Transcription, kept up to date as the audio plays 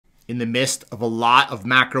In the midst of a lot of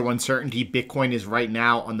macro uncertainty, Bitcoin is right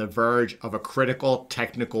now on the verge of a critical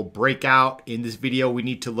technical breakout. In this video, we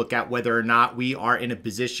need to look at whether or not we are in a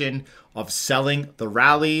position of selling the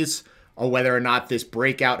rallies or whether or not this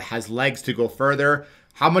breakout has legs to go further,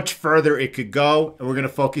 how much further it could go. And we're going to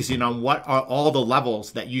focus in on what are all the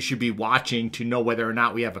levels that you should be watching to know whether or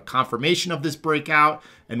not we have a confirmation of this breakout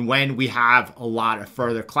and when we have a lot of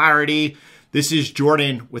further clarity. This is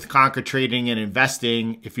Jordan with Conquer Trading and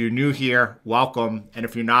Investing. If you're new here, welcome. And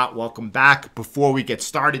if you're not, welcome back. Before we get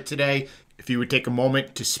started today, if you would take a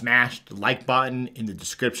moment to smash the like button in the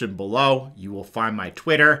description below, you will find my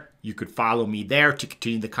Twitter. You could follow me there to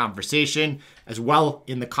continue the conversation, as well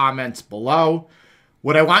in the comments below.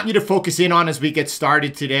 What I want you to focus in on as we get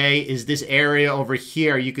started today is this area over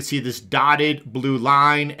here. You can see this dotted blue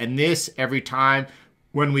line, and this every time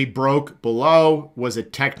when we broke below was a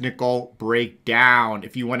technical breakdown.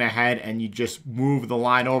 If you went ahead and you just move the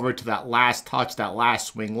line over to that last touch, that last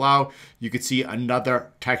swing low, you could see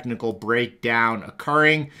another technical breakdown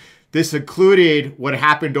occurring. This included what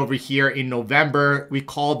happened over here in November. We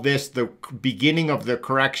called this the beginning of the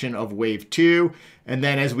correction of wave 2. And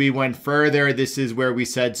then as we went further, this is where we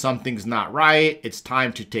said something's not right. It's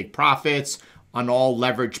time to take profits on all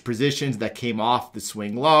leverage positions that came off the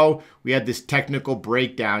swing low. We had this technical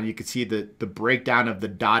breakdown. You can see the breakdown of the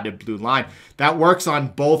dotted blue line. That works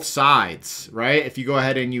on both sides, right? If you go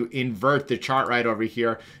ahead and you invert the chart right over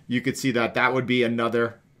here, you could see that that would be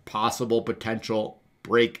another possible potential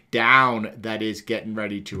breakdown that is getting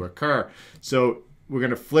ready to occur. So we're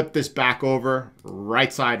going to flip this back over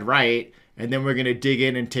right side right, and then we're going to dig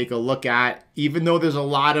in and take a look at, even though there's a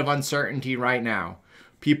lot of uncertainty right now,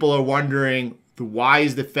 people are wondering, why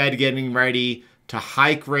is the Fed getting ready to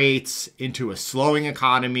hike rates into a slowing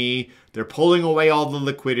economy? They're pulling away all the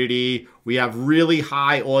liquidity. We have really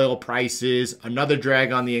high oil prices, another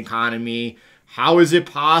drag on the economy. How is it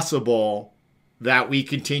possible that we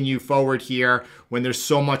continue forward here when there's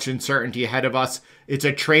so much uncertainty ahead of us? It's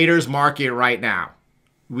a trader's market right now.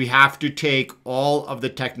 We have to take all of the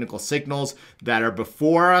technical signals that are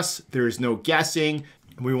before us. There is no guessing.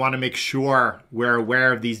 We want to make sure we're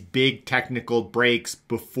aware of these big technical breaks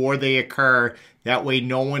before they occur. That way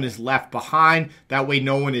no one is left behind. That way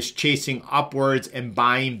no one is chasing upwards and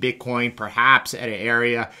buying Bitcoin perhaps at an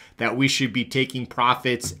area that we should be taking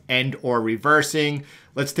profits and or reversing.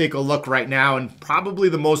 Let's take a look right now, and probably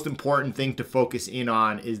the most important thing to focus in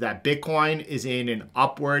on is that Bitcoin is in an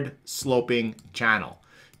upward sloping channel.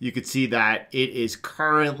 You could see that it is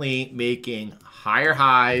currently making higher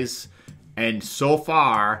highs, and so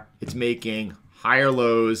far, it's making higher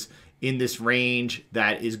lows in this range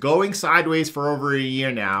that is going sideways for over a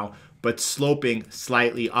year now, but sloping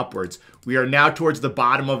slightly upwards. We are now towards the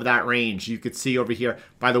bottom of that range. You could see over here.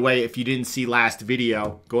 By the way, if you didn't see last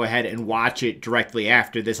video, go ahead and watch it directly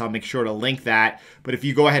after this. I'll make sure to link that. But if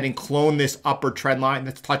you go ahead and clone this upper trend line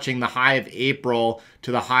that's touching the high of April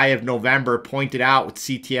to the high of November, pointed out with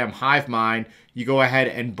CTM HiveMind, you go ahead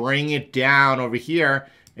and bring it down over here,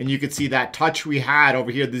 and you can see that touch we had over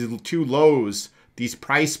here, these two lows, these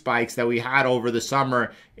price spikes that we had over the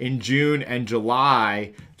summer in June and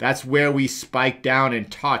July. That's where we spiked down and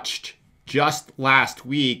touched just last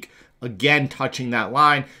week, again touching that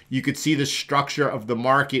line. You could see the structure of the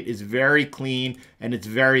market is very clean and it's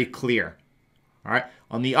very clear. All right.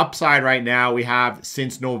 On the upside right now, we have,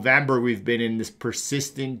 since November, we've been in this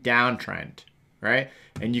persistent downtrend, right?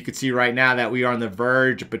 And you can see right now that we are on the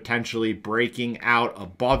verge of potentially breaking out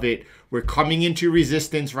above it. We're coming into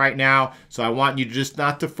resistance right now. So I want you just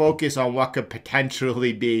not to focus on what could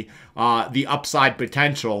potentially be the upside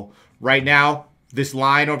potential. Right now, this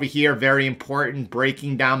line over here, very important,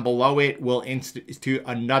 breaking down below it will institute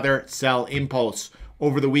another sell impulse.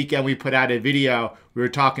 Over the weekend, we put out a video. We were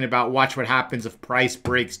talking about watch what happens if price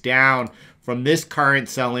breaks down from this current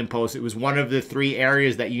sell impulse. It was one of the 3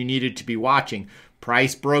 areas that you needed to be watching.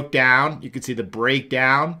 Price broke down. You can see the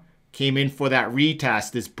breakdown came in for that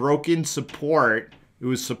retest. This broken support, it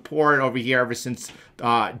was support over here ever since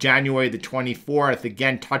January the 24th,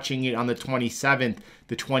 again touching it on the 27th,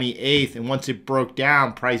 the 28th. And once it broke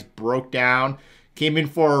down, price broke down, came in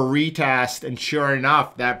for a retest, and sure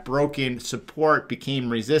enough, that broken support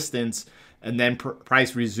became resistance, and then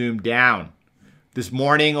price resumed down. This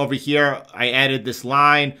morning over here, I added this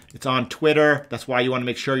line. It's on Twitter. That's why you want to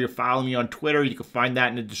make sure you're following me on Twitter. You can find that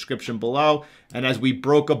in the description below. And as we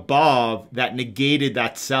broke above, that negated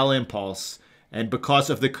that sell impulse. And because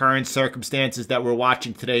of the current circumstances that we're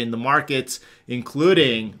watching today in the markets,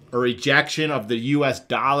 including a rejection of the US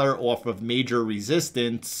dollar off of major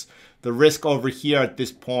resistance, the risk over here at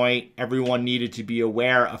this point, everyone needed to be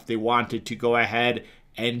aware if they wanted to go ahead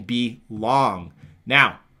and be long.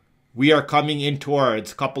 Now, we are coming in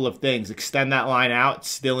towards a couple of things. Extend that line out. It's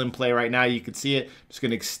still in play right now. You can see it. Just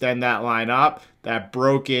going to extend that line up. That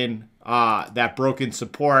broken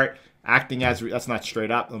support acting as, that's not straight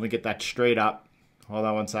up. Let me get that straight up. Hold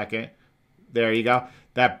on one second. There you go.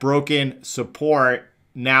 That broken support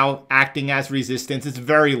now acting as resistance. It's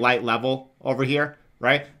very light level over here,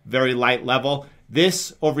 right? Very light level.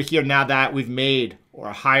 This over here, now that we've made or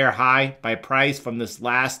a higher high by price from this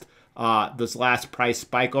last price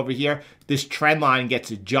spike over here, this trend line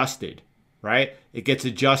gets adjusted, right? It gets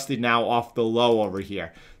adjusted now off the low over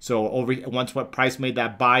here. So once what price made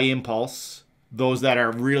that buy impulse, those that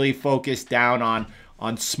are really focused down on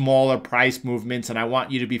smaller price movements, and I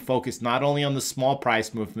want you to be focused not only on the small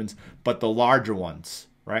price movements, but the larger ones,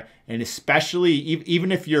 right? And especially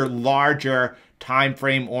even if you're larger time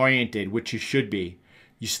frame oriented, which you should be,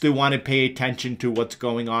 you still want to pay attention to what's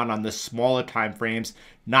going on the smaller time frames,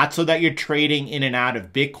 not so that you're trading in and out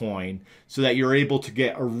of Bitcoin, so that you're able to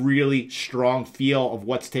get a really strong feel of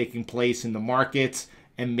what's taking place in the markets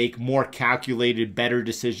and make more calculated, better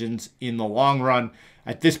decisions in the long run.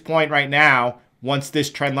 At this point right now, once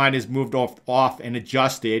this trend line is moved off and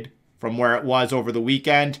adjusted from where it was over the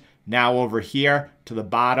weekend, now over here to the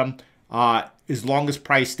bottom, as long as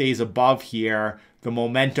price stays above here, the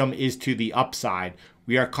momentum is to the upside.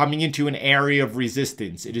 We are coming into an area of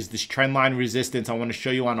resistance. It is this trend line resistance I want to show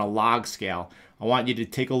you on a log scale. I want you to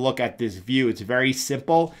take a look at this view. It's very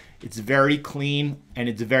simple, it's very clean, and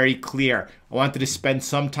it's very clear. I wanted to spend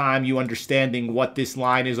some time you understanding what this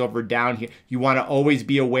line is over down here. You want to always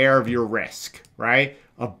be aware of your risk, right?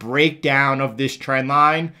 A breakdown of this trend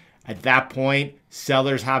line, at that point,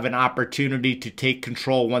 sellers have an opportunity to take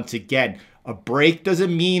control once again. A break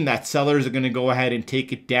doesn't mean that sellers are going to go ahead and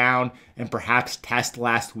take it down and perhaps test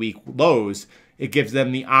last week's lows. It gives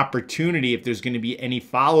them the opportunity, if there's going to be any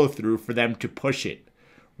follow through, for them to push it.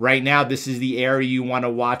 Right now, this is the area you want to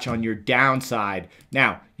watch on your downside.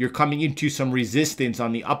 Now, you're coming into some resistance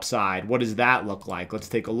on the upside. What does that look like? Let's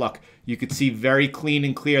take a look. You can see very clean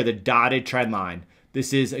and clear the dotted trend line.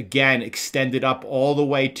 This is, again, extended up all the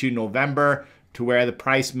way to November, to where the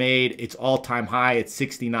price made its all-time high at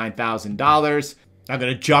 $69,000. I'm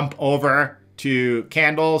going to jump over to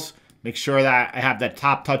candles, make sure that I have that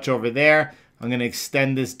top touch over there. I'm going to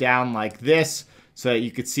extend this down like this so that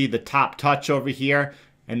you can see the top touch over here.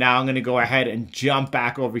 And now I'm going to go ahead and jump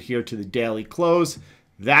back over here to the daily close.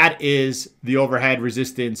 That is the overhead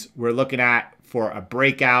resistance we're looking at for a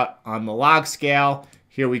breakout on the log scale.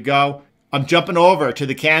 Here we go. I'm jumping over to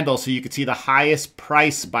the candle so you can see the highest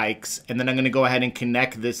price spikes, and then I'm going to go ahead and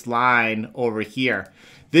connect this line over here.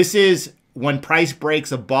 This is when price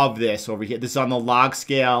breaks above this over here. This is on the log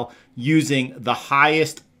scale using the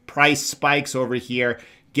highest price spikes over here.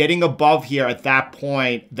 Getting above here at that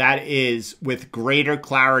point, that is with greater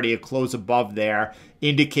clarity, a close above there,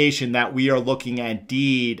 indication that we are looking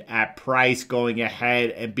indeed at price going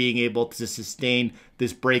ahead and being able to sustain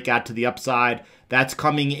this breakout to the upside. That's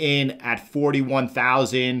coming in at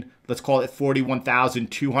 41,000, let's call it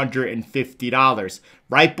 $41,250.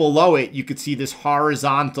 Right below it, you could see this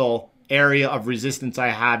horizontal area of resistance I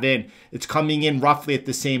have in. It's coming in roughly at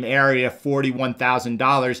the same area,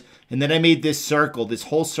 $41,000. And then I made this circle. This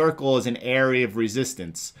whole circle is an area of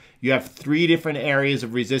resistance. You have 3 different areas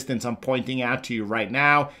of resistance I'm pointing out to you right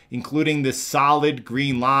now, including this solid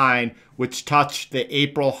green line, which touched the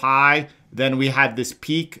April high. Then we had this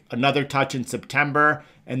peak, another touch in September.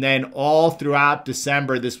 And then all throughout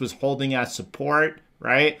December, this was holding as support,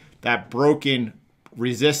 right? That broken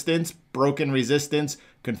resistance,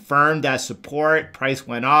 confirmed as support, price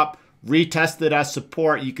went up, retested as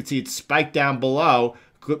support. You can see it spiked down below,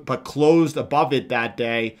 but closed above it that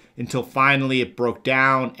day until finally it broke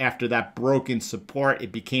down. After that broken support,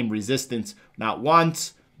 it became resistance, not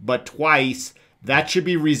once, but twice. That should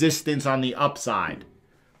be resistance on the upside.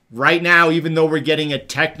 Right now, even though we're getting a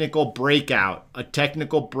technical breakout, a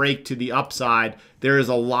technical break to the upside, there is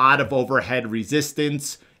a lot of overhead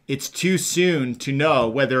resistance. It's too soon to know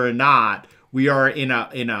whether or not we are in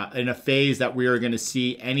a phase that we are going to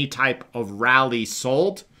see any type of rally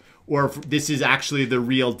sold, or if this is actually the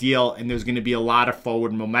real deal and there's going to be a lot of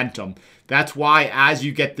forward momentum. That's why as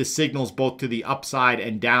you get the signals both to the upside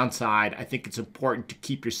and downside, I think it's important to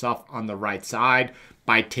keep yourself on the right side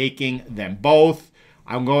by taking them both.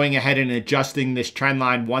 I'm going ahead and adjusting this trend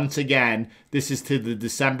line once again. This is to the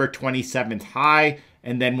December 27th high.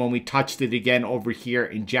 And then when we touched it again over here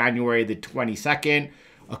in January the 22nd,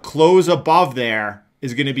 a close above there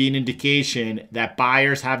is going to be an indication that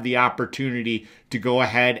buyers have the opportunity to go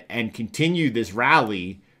ahead and continue this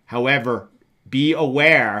rally. However, be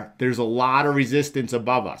aware there's a lot of resistance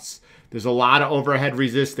above us. There's a lot of overhead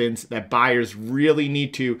resistance that buyers really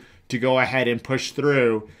need to go ahead and push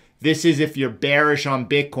through. This is if you're bearish on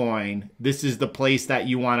Bitcoin, this is the place that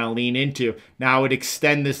you want to lean into. Now I would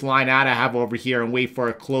extend this line out I have over here and wait for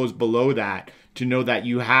a close below that to know that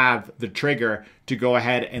you have the trigger to go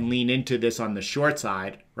ahead and lean into this on the short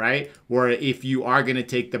side, right? Or if you are going to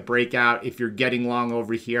take the breakout, if you're getting long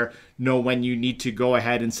over here, know when you need to go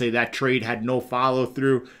ahead and say that trade had no follow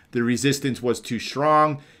through, the resistance was too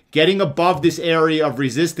strong. Getting above this area of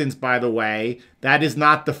resistance, by the way, that is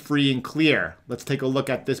not the free and clear. Let's take a look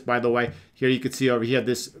at this, by the way. Here you can see over here,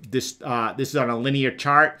 this is on a linear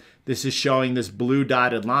chart. This is showing this blue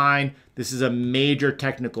dotted line. This is a major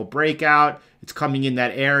technical breakout. It's coming in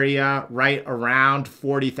that area right around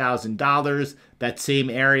 $40,000, that same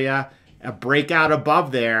area. A breakout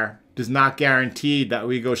above there does not guarantee that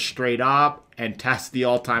we go straight up and test the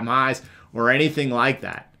all-time highs or anything like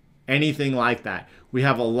that. Anything like that. We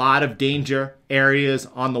have a lot of danger areas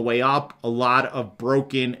on the way up, a lot of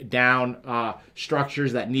broken down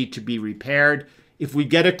structures that need to be repaired. If we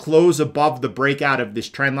get a close above the breakout of this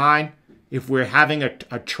trend line, if we're having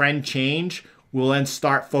a trend change, we'll then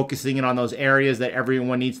start focusing in on those areas that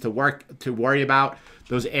everyone needs to worry about,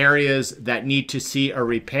 those areas that need to see a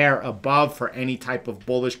repair above for any type of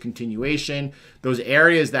bullish continuation, those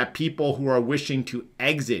areas that people who are wishing to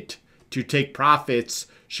exit to take profits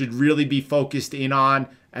should really be focused in on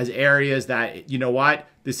as areas that, you know what,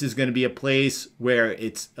 this is going to be a place where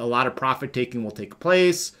it's a lot of profit taking will take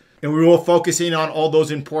place. And we will focus in on all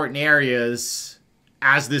those important areas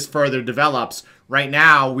as this further develops. Right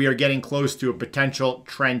now, we are getting close to a potential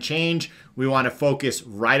trend change. We want to focus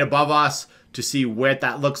right above us to see what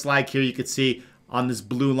that looks like. Here you can see on this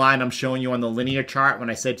blue line I'm showing you on the linear chart when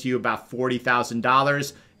I said to you about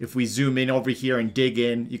 $40,000. If we zoom in over here and dig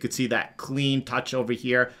in, you could see that clean touch over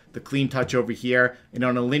here, the clean touch over here. And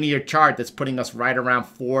on a linear chart, that's putting us right around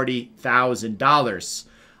 $40,000.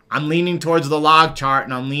 I'm leaning towards the log chart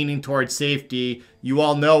and I'm leaning towards safety. You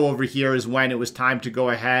all know over here is when it was time to go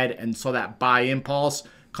ahead and saw that buy impulse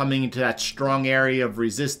coming into that strong area of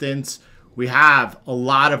resistance. We have a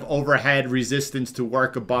lot of overhead resistance to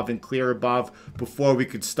work above and clear above before we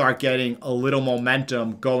could start getting a little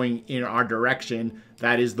momentum going in our direction.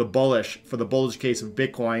 That is the bullish. For the bullish case of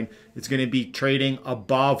Bitcoin, it's going to be trading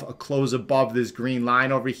above, a close above this green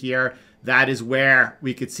line over here. That is where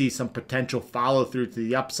we could see some potential follow through to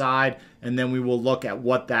the upside. And then we will look at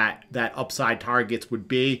what that upside targets would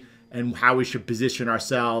be and how we should position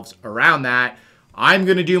ourselves around that. I'm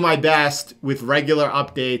going to do my best with regular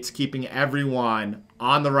updates, keeping everyone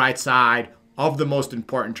on the right side of the most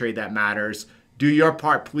important trade that matters. Do your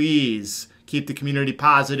part, please. Keep the community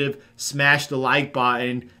positive, smash the like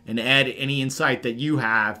button, and add any insight that you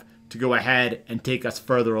have to go ahead and take us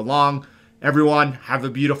further along. Everyone, have a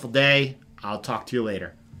beautiful day. I'll talk to you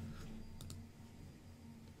later.